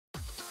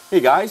Hey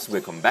guys,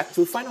 welcome back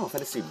to Final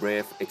Fantasy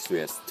Brave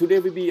Exvius. Today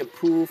will be a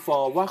proof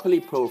for Valkyrie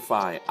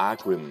Profile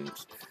Arngrim.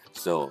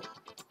 So,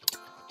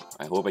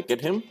 I hope I get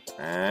him.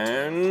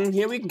 And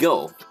here we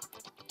go.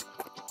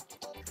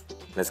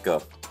 Let's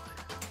go.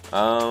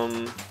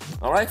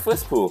 Alright,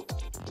 first pool.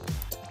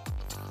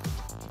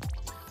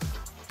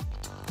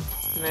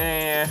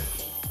 Nah.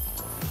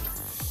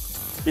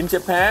 In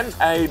Japan,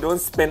 I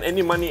don't spend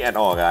any money at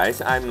all,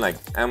 guys.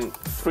 I'm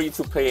free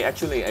to play.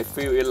 Actually, I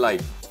feel it like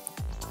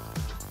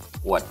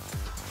what,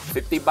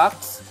 50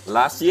 bucks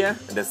last year,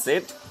 that's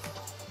it.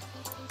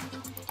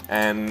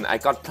 And I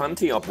got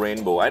plenty of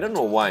rainbow. I don't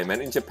know why,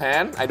 man. In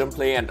Japan, I don't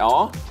play at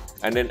all.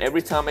 And then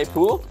every time I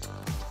pull,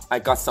 I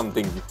got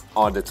something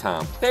all the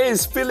time. Hey,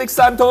 Felix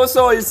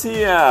Santoso is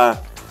here.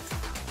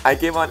 I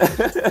gave on.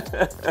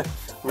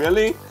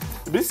 Really?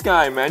 This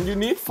guy, man, you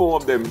need 4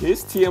 of them.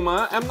 His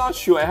TMR, I'm not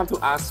sure. I have to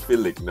ask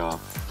Felix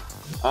now.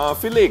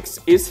 Felix,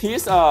 is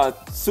his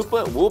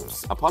super,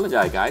 whoops,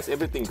 apologize guys,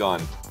 everything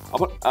gone.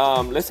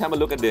 Let's have a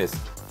look at this.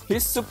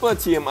 His super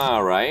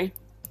TMR, right?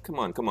 Come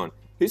on.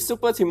 His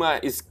super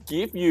TMR is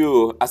give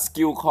you a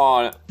skill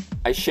called,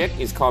 I checked,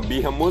 it's called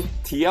Behemoth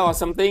Tier or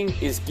something.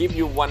 Is give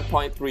you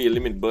 1.3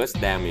 limit burst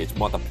damage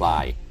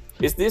multiply.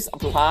 Is this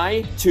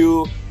apply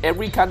to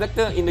every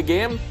character in the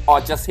game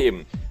or just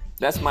him?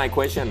 That's my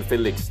question,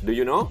 Felix. Do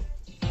you know?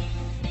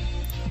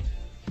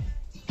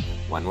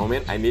 One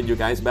moment, I need you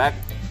guys back.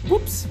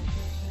 Whoops.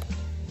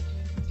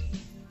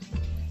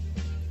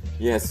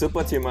 Yeah,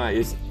 super TMR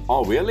is...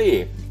 Oh,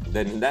 really?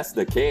 Then that's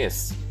the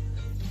case.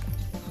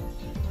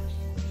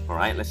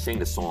 Alright, let's change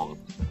the song.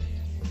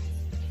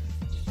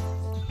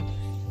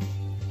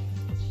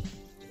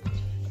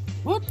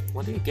 What?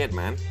 What do you get,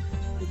 man?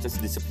 It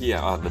just disappeared.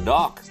 Oh, the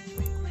dog.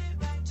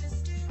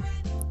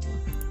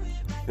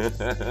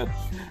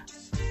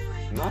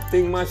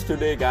 Nothing much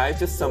today, guys.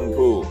 Just some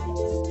poo.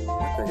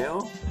 What the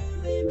hell?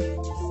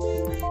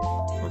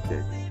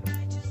 Okay.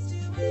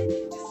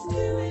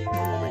 One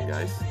moment,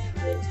 guys.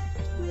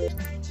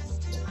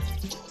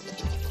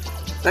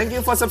 Thank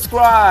you for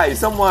subscribe,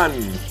 someone.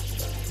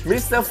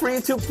 Mr. Free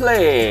to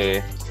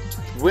Play.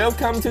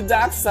 Welcome to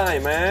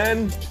Darkside,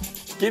 man.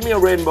 Give me a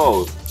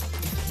rainbow.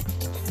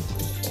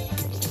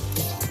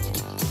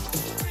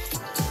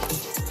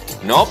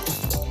 Nope.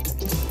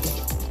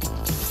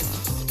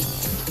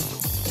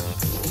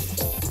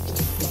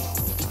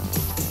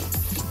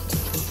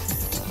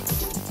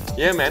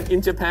 Yeah, man,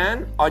 in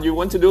Japan, all you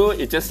want to do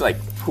is just like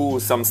pull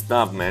some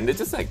stuff, man. It's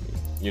just like,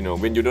 you know,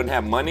 when you don't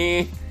have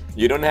money,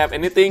 you don't have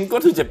anything, go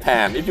to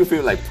Japan. If you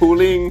feel like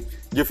pulling,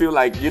 you feel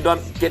like you're not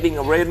getting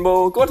a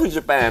rainbow, go to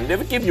Japan. They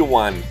will give you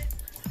one.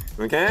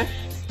 Okay?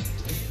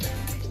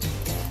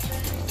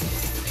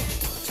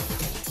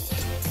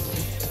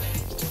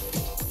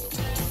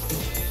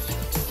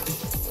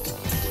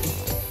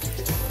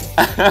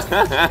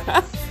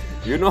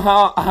 You know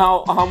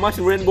how much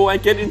rainbow I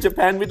get in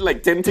Japan with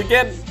like 10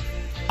 tickets?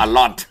 A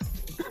lot.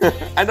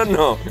 I don't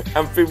know.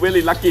 I'm feel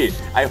really lucky.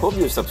 I hope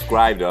you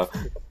subscribe though.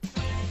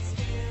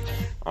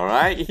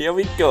 Alright, here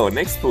we go.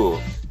 Next pool.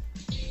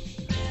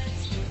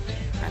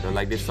 I don't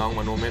like this song.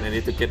 One moment. I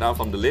need to get out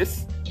from the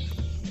list.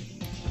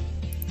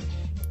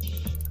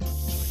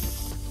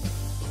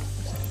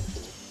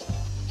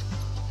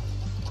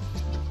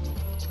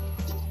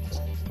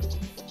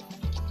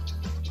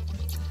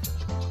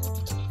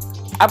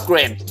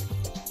 Upgrade.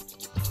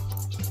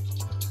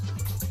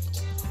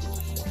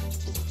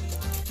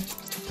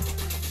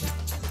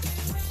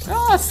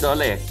 Oh,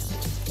 solid.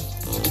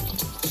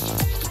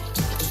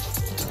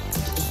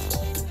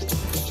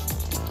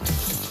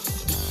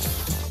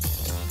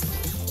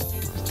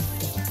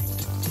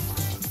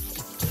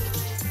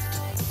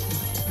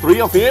 Three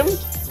of him?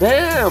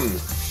 Damn!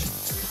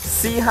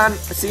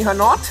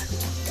 Sihanot?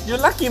 You're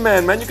lucky,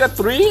 man. You got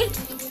 3?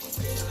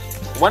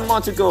 One more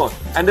to go.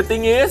 And the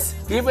thing is,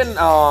 even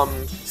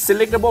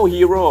selectable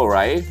hero,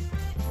 right?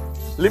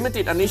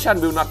 Limited edition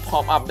will not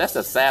pop up. That's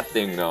the sad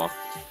thing, though.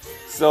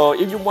 So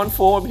if you want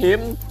 4 of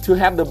him to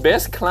have the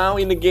best clown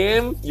in the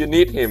game, you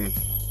need him.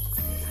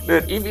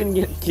 But if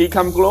he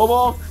come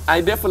global, I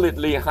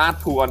definitely hard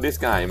pull on this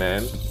guy,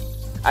 man.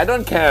 I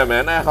don't care,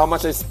 man. How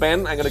much I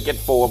spend, I'm gonna get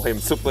 4 of him.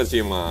 Super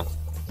TMR.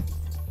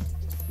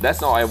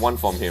 That's all I want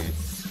from him.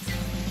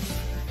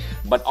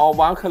 But all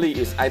Valkyrie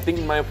is, I think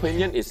in my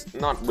opinion, is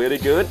not very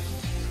good.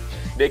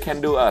 They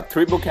can do a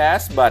triple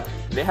cast, but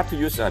they have to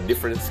use a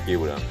different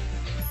skill though.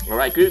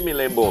 Alright, give me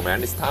rainbow,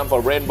 man. It's time for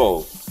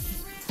rainbow.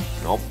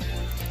 Nope.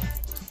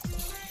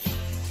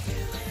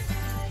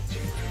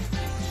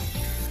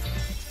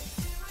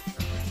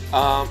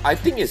 I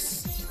think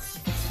it's...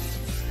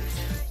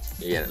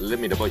 Yeah, let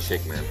me double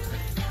check, man.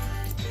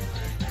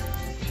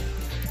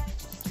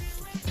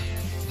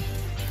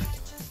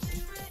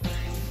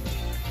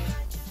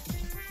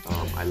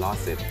 I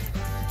lost it.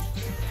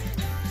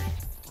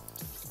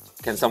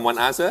 Can someone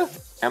answer?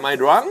 Am I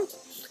drunk?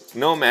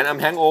 No, man, I'm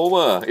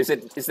hangover.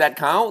 Is that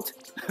count?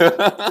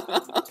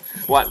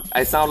 What?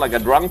 I sound like a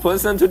drunk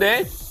person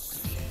today?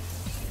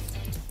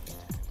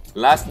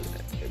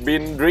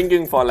 Been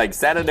drinking for like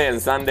Saturday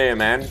and Sunday,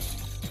 man.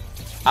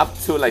 up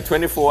to like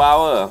 24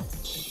 hours.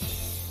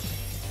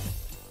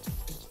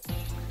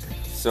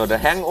 So the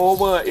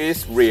hangover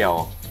is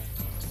real.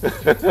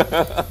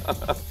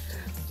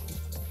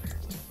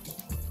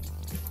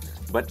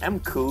 But I'm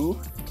cool.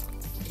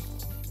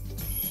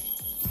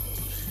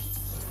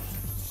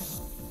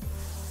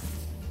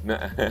 No,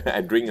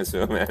 I drink as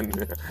well,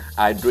 man.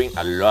 I drink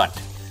a lot.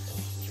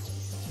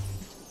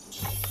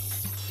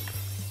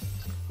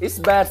 It's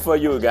bad for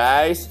you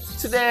guys.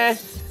 Today,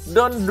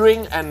 don't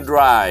drink and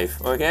drive,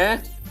 okay?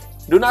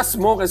 Do not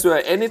smoke as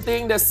well.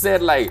 Anything that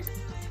said like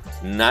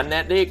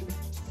non-addict,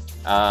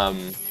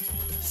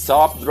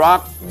 soft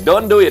drug,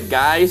 don't do it,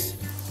 guys.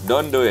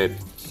 Don't do it.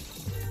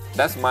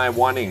 That's my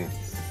warning.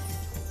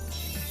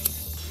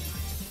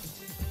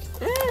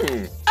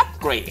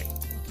 Upgrade.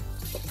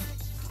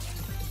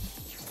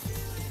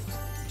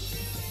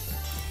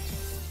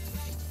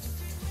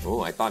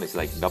 Oh, I thought it's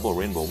like double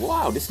rainbow.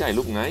 Wow, this guy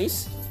look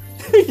nice.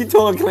 He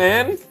told a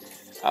clan.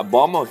 A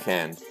bomber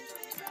can.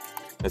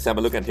 Let's have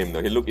a look at him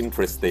though. He look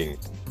interesting.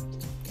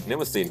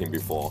 Never seen him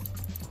before.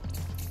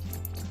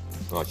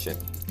 Oh shit.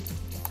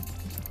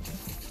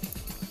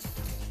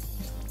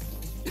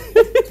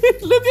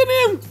 Look at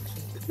him.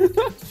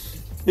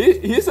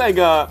 He's like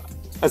a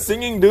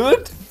singing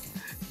dude.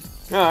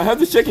 Yeah, I have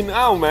to check him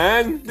out,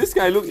 man. This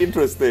guy look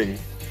interesting.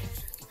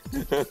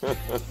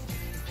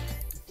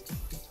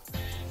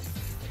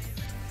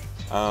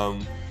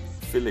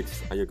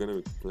 Felix, are you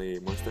gonna play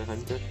Monster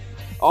Hunter?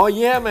 Oh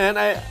yeah, man.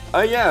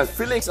 Yeah,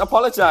 Felix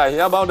apologize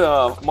about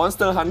the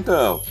Monster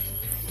Hunter.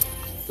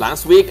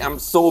 Last week I'm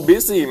so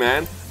busy,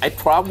 man. I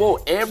travel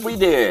every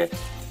day.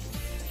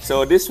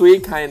 So this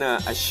week kinda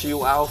a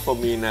chill out for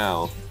me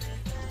now.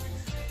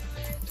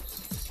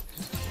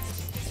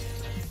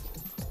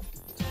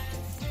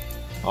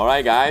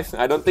 Alright guys,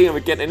 I don't think I will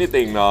get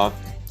anything though.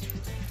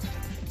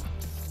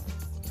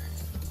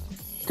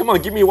 Come on,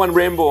 give me one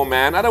rainbow,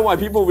 man. Otherwise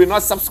people will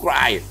not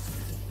subscribe.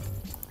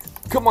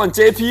 Come on,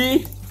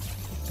 JP.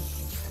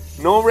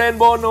 No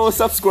rainbow, no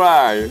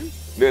subscribe.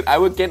 Dude, I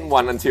will get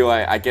one until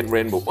I get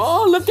rainbow.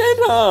 Oh, look at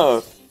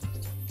her.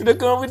 The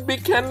girl with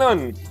big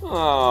cannon.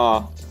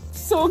 Oh,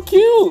 so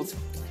cute.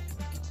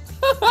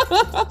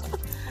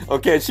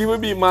 Okay, she will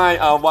be my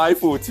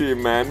waifu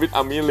team, man, with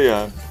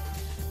Amelia.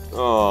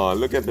 Oh,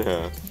 look at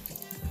her.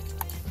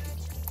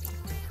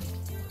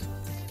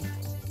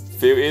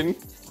 Fill in,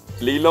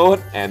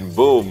 reload, and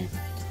boom.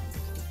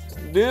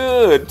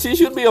 Dude, she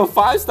should be a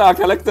 5-star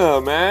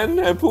character, man.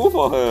 I pull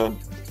for her.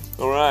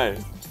 Alright.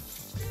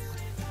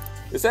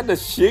 Is that the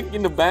chick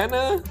in the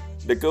banner?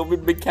 The girl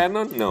with big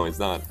cannon? No, it's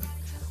not.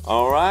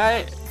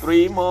 Alright,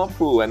 3 more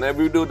pull, and I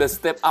will do the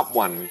step up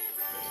one.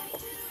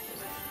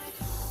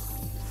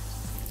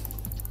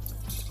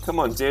 Come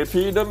on,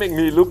 JP, don't make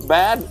me look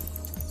bad.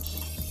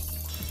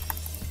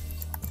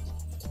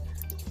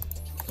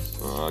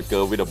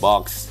 Girl with a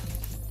box.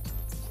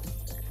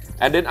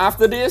 And then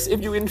after this, if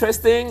you're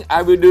interesting,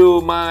 I will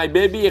do my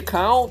baby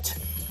account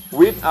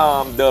with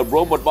the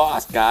robot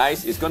boss,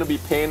 guys. It's gonna be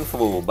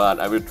painful, but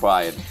I will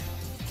try it.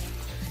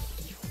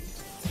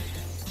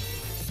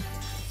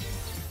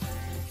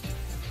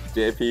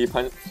 JP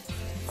punch.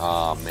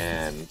 Oh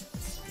man,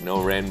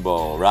 no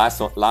rainbow.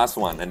 Last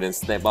one, and then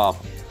step up.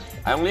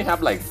 I only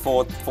have like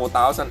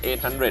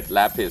 4,800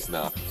 lapis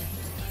now.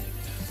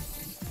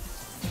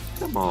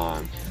 Come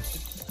on.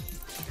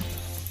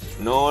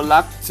 No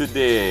luck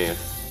today.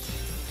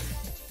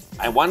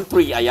 I want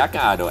 3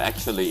 Ayaka though,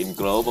 actually, in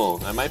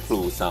global. I might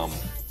pull some.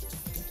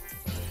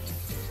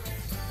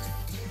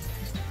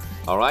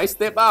 Alright,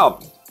 step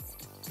up.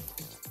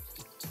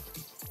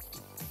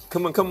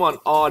 Come on, come on.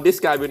 Oh, this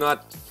guy will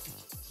not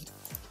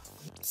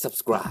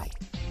subscribe.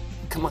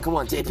 Come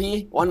on,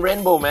 JP. One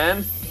rainbow,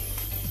 man.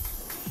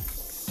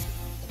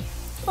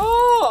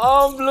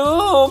 Oh,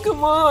 blue.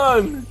 Come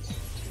on.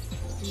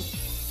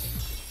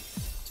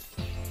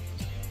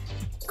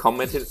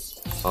 Commented.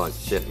 Oh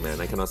shit, man.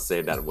 I cannot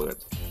say that word.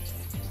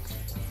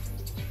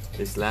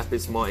 This lap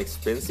is more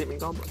expensive in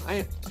global.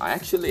 I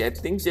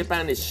think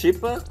Japan is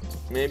cheaper,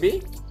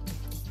 maybe.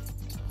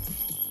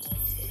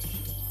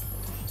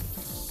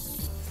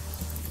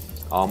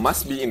 Oh,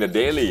 must be in the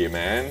daily,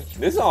 man.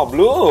 This is all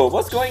blue.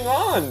 What's going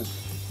on?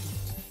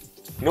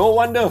 No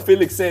wonder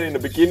Felix said in the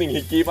beginning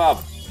he gave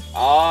up.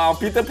 Oh,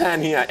 Peter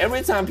Pan here.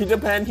 Every time Peter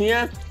Pan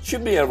here,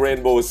 should be a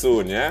rainbow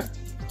soon, yeah?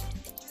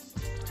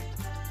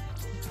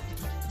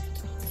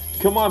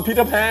 Come on,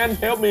 Peter Pan,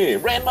 help me.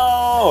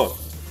 Rainbow!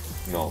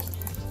 No.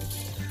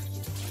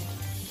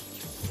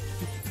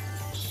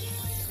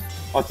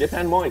 Oh,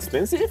 Japan more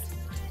expensive?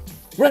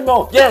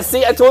 Rainbow! Yes,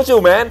 see, I told you,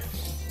 man.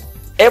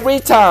 Every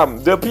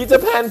time the Peter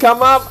Pan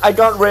come up, I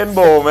got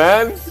rainbow,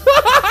 man.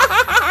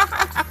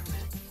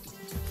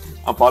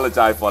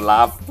 Apologize for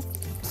laugh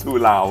too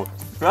loud.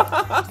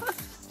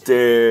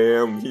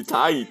 Damn, he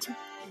tight.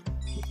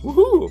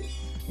 Woohoo!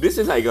 This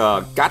is like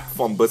a gut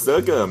from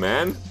Berserker,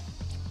 man.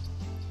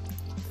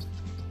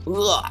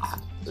 Ugh.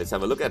 Let's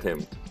have a look at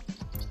him.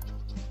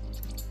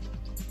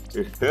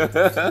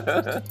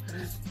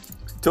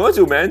 Told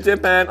you, man,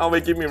 Japan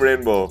always give me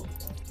rainbow.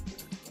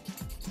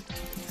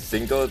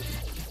 Single.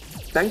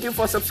 Thank you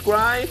for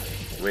subscribe.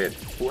 Wait,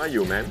 who are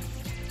you, man?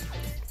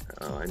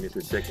 I need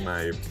to check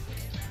my...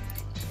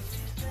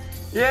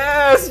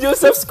 Yes, you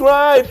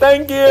subscribe.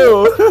 Thank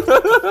you.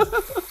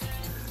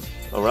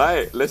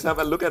 Alright, let's have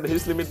a look at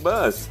his limit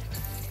burst.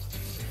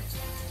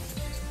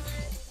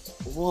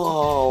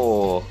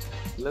 Whoa.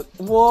 Look,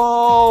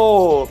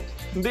 whoa.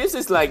 This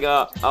is like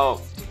a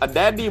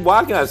daddy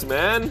Vargas,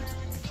 man.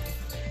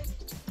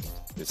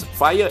 There's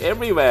fire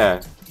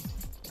everywhere.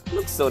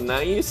 Looks so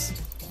nice.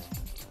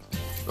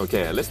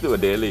 Okay, let's do a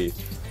daily.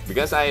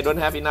 Because I don't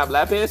have enough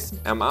lapis,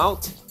 I'm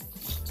out.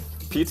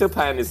 Peter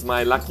Pan is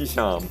my lucky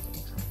charm.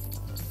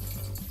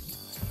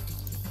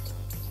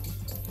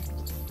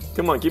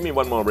 Come on, give me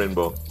one more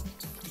rainbow.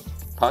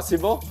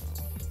 Possible?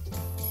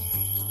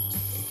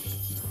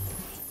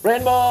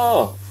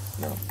 Rainbow!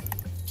 No.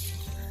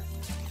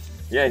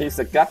 Yeah, he's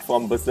a gut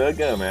from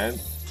Berserker, man.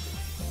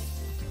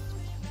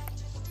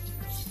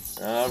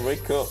 Very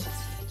cool.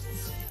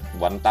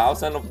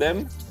 1,000 of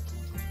them?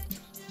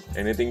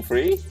 Anything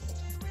free?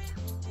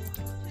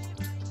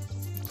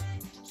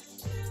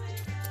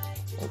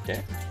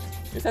 Okay.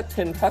 Is that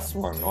 10 plus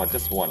 1 or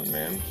just 1,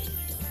 man?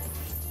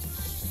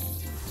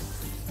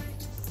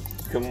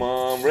 Come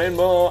on,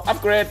 rainbow,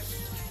 upgrade!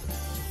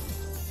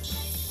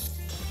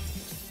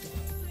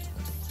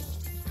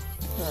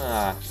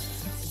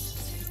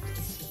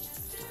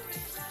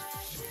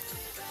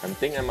 I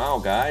think I'm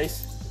out,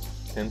 guys.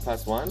 10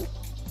 plus 1?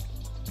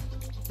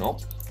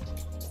 Nope.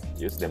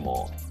 Use them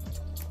all.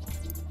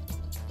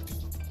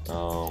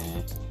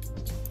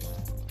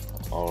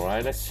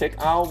 Alright, let's check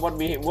out what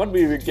we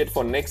will get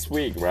for next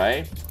week,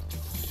 right?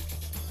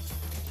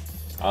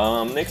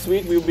 Next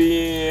week will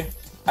be,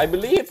 I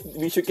believe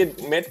we should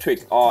get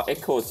Metric or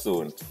Echo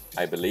soon,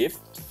 I believe.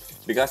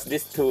 Because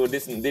this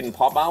didn't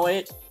pop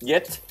out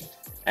yet.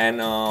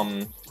 And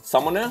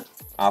Summoner,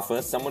 our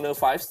first Summoner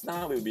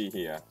 5-star will be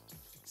here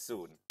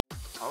soon.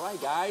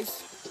 Alright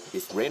guys,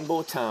 it's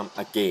Rainbow time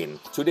again.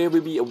 Today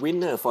will be a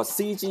winner for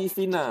CG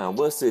Fina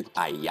versus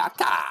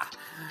Ayaka.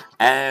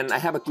 And I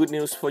have a good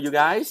news for you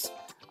guys.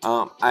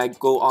 I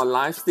go on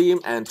live stream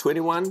and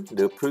 21,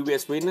 the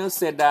previous winner,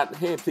 said that,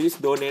 hey, please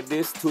donate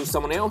this to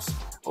someone else.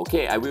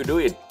 Okay, I will do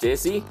it,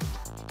 JC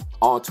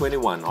or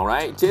 21,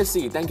 alright?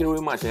 JC, thank you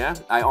very much, yeah?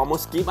 I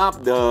almost give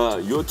up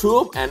the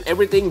YouTube and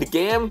everything, the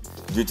game.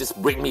 You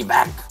just bring me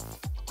back.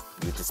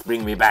 You just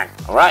bring me back,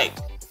 alright?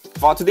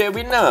 For today's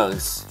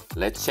winners,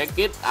 let's check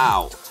it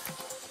out.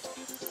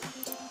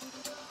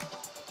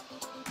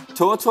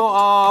 Total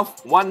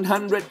of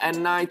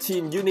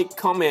 119 unique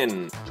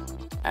comments.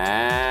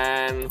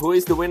 And who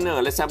is the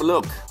winner? Let's have a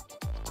look.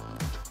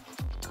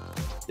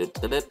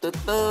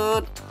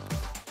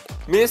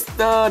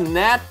 Mr.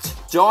 Nat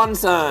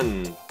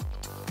Johnson.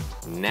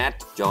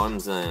 Nat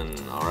Johnson.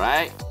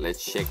 Alright,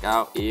 let's check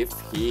out if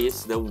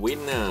he's the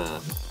winner.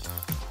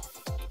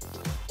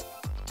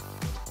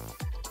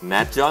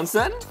 Nat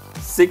Johnson,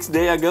 6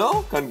 days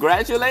ago.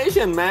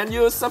 Congratulations, man.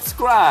 You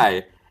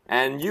subscribe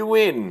and you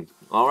win.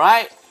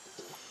 Alright.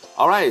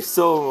 Alright,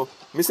 so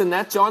Mr.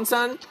 Nat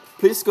Johnson,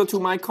 please go to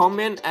my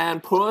comment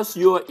and post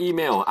your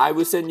email. I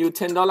will send you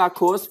 $10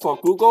 course for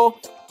Google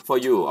for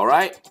you,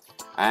 alright?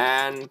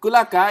 And good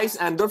luck guys,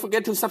 and don't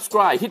forget to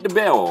subscribe, hit the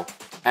bell,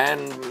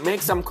 and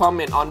make some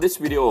comment on this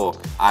video.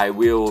 I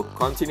will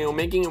continue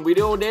making a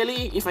video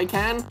daily if I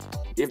can,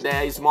 if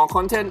there is more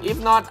content. If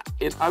not,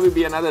 I will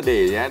be another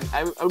day, and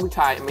I will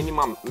try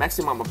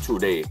maximum of 2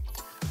 days.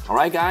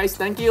 Alright guys,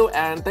 thank you,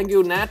 and thank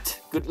you Nat.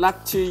 Good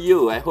luck to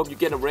you. I hope you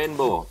get a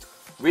rainbow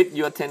with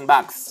your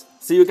 $10.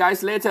 See you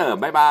guys later.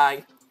 Bye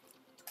bye.